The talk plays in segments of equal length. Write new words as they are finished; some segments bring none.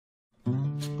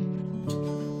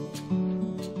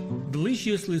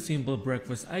deliciously simple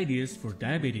breakfast ideas for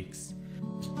diabetics.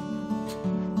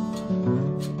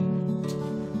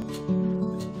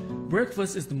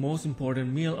 Breakfast is the most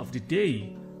important meal of the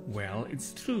day. Well,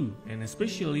 it's true, and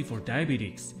especially for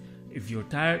diabetics. If you're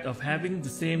tired of having the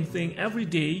same thing every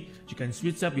day, you can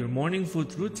switch up your morning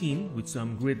food routine with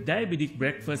some great diabetic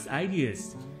breakfast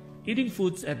ideas. Eating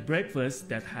foods at breakfast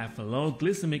that have a low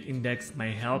glycemic index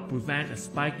may help prevent a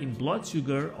spike in blood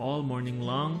sugar all morning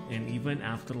long and even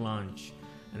after lunch.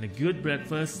 And a good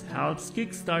breakfast helps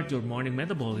kickstart your morning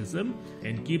metabolism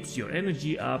and keeps your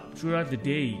energy up throughout the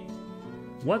day.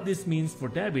 What this means for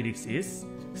diabetics is,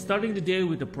 starting the day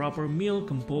with a proper meal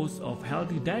composed of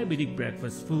healthy diabetic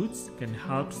breakfast foods can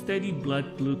help steady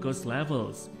blood glucose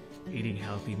levels. Eating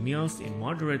healthy meals in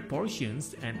moderate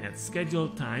portions and at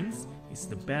scheduled times is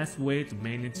the best way to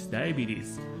manage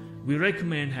diabetes. We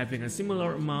recommend having a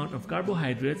similar amount of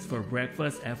carbohydrates for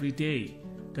breakfast every day.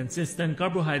 Consistent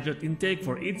carbohydrate intake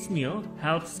for each meal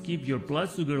helps keep your blood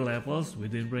sugar levels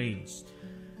within range.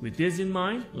 With this in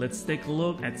mind, let's take a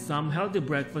look at some healthy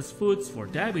breakfast foods for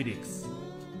diabetics.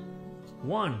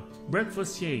 1.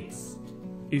 Breakfast shakes.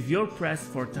 If you're pressed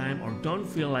for time or don't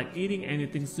feel like eating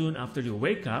anything soon after you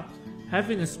wake up,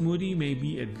 having a smoothie may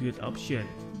be a good option.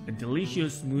 A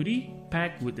delicious smoothie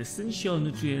packed with essential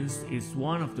nutrients is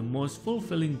one of the most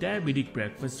fulfilling diabetic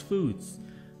breakfast foods.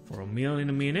 For a meal in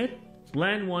a minute,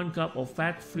 blend 1 cup of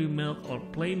fat-free milk or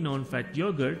plain non-fat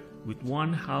yogurt with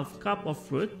 1/2 cup of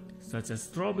fruit such as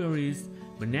strawberries,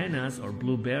 bananas, or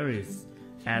blueberries.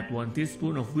 Add 1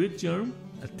 teaspoon of wheat germ,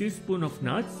 a teaspoon of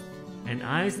nuts, and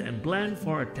ice and blend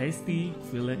for a tasty,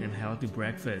 filling, and healthy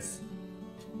breakfast.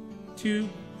 2.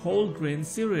 Whole grain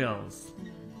cereals.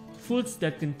 Foods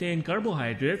that contain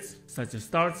carbohydrates such as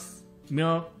starch,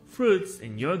 milk, fruits,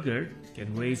 and yogurt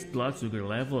can raise blood sugar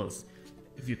levels.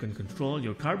 If you can control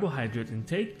your carbohydrate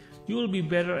intake, you will be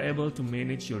better able to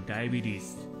manage your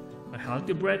diabetes. A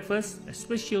healthy breakfast,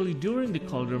 especially during the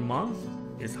colder months,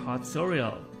 is hot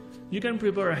cereal. You can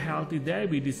prepare a healthy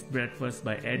diabetes breakfast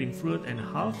by adding fruit and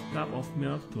 ½ cup of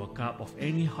milk to a cup of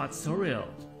any hot cereal.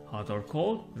 Hot or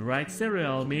cold, the right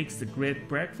cereal makes a great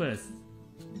breakfast.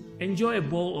 Enjoy a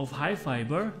bowl of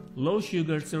high-fiber,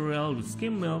 low-sugar cereal with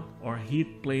skim milk or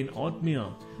heat plain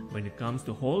oatmeal. When it comes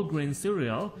to whole grain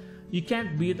cereal, you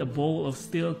can't beat a bowl of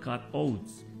steel-cut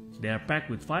oats. They are packed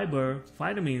with fiber,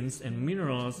 vitamins, and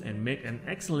minerals and make an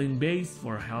excellent base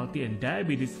for a healthy and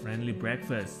diabetes-friendly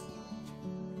breakfast.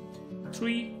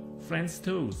 3. French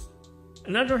toast.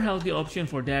 Another healthy option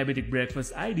for diabetic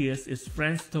breakfast ideas is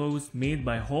French toast made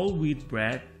by whole wheat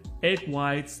bread, egg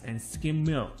whites, and skim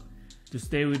milk. To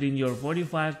stay within your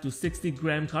 45 to 60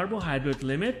 gram carbohydrate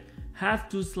limit, have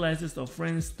 2 slices of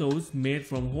French toast made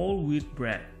from whole wheat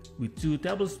bread with 2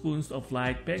 tablespoons of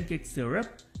light pancake syrup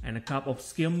and a cup of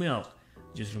skim milk.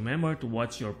 Just remember to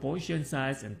watch your portion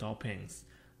size and toppings.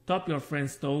 Top your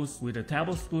French toast with a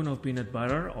tablespoon of peanut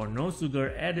butter or no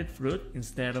sugar added fruit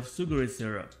instead of sugary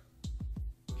syrup.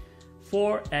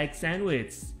 4. Egg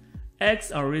sandwich.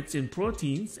 Eggs are rich in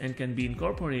proteins and can be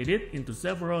incorporated into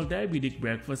several diabetic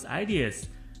breakfast ideas.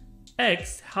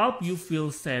 Eggs help you feel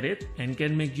sated and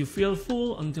can make you feel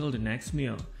full until the next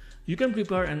meal. You can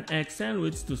prepare an egg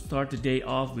sandwich to start the day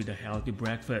off with a healthy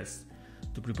breakfast.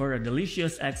 To prepare a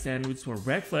delicious egg sandwich for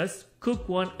breakfast, cook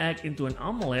 1 egg into an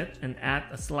omelette and add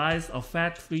a slice of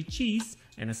fat-free cheese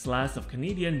and a slice of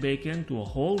Canadian bacon to a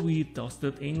whole wheat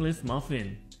toasted English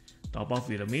muffin. Top off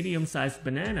with a medium-sized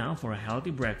banana for a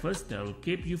healthy breakfast that will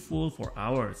keep you full for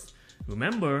hours.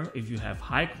 Remember, if you have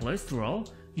high cholesterol,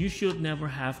 you should never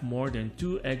have more than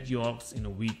 2 egg yolks in a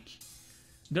week.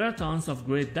 There are tons of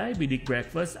great diabetic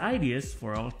breakfast ideas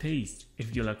for all tastes.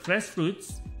 If you like fresh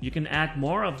fruits, you can add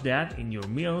more of that in your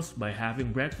meals by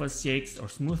having breakfast shakes or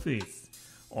smoothies.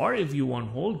 Or if you want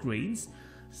whole grains,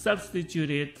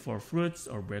 substitute it for fruits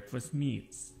or breakfast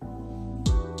meats.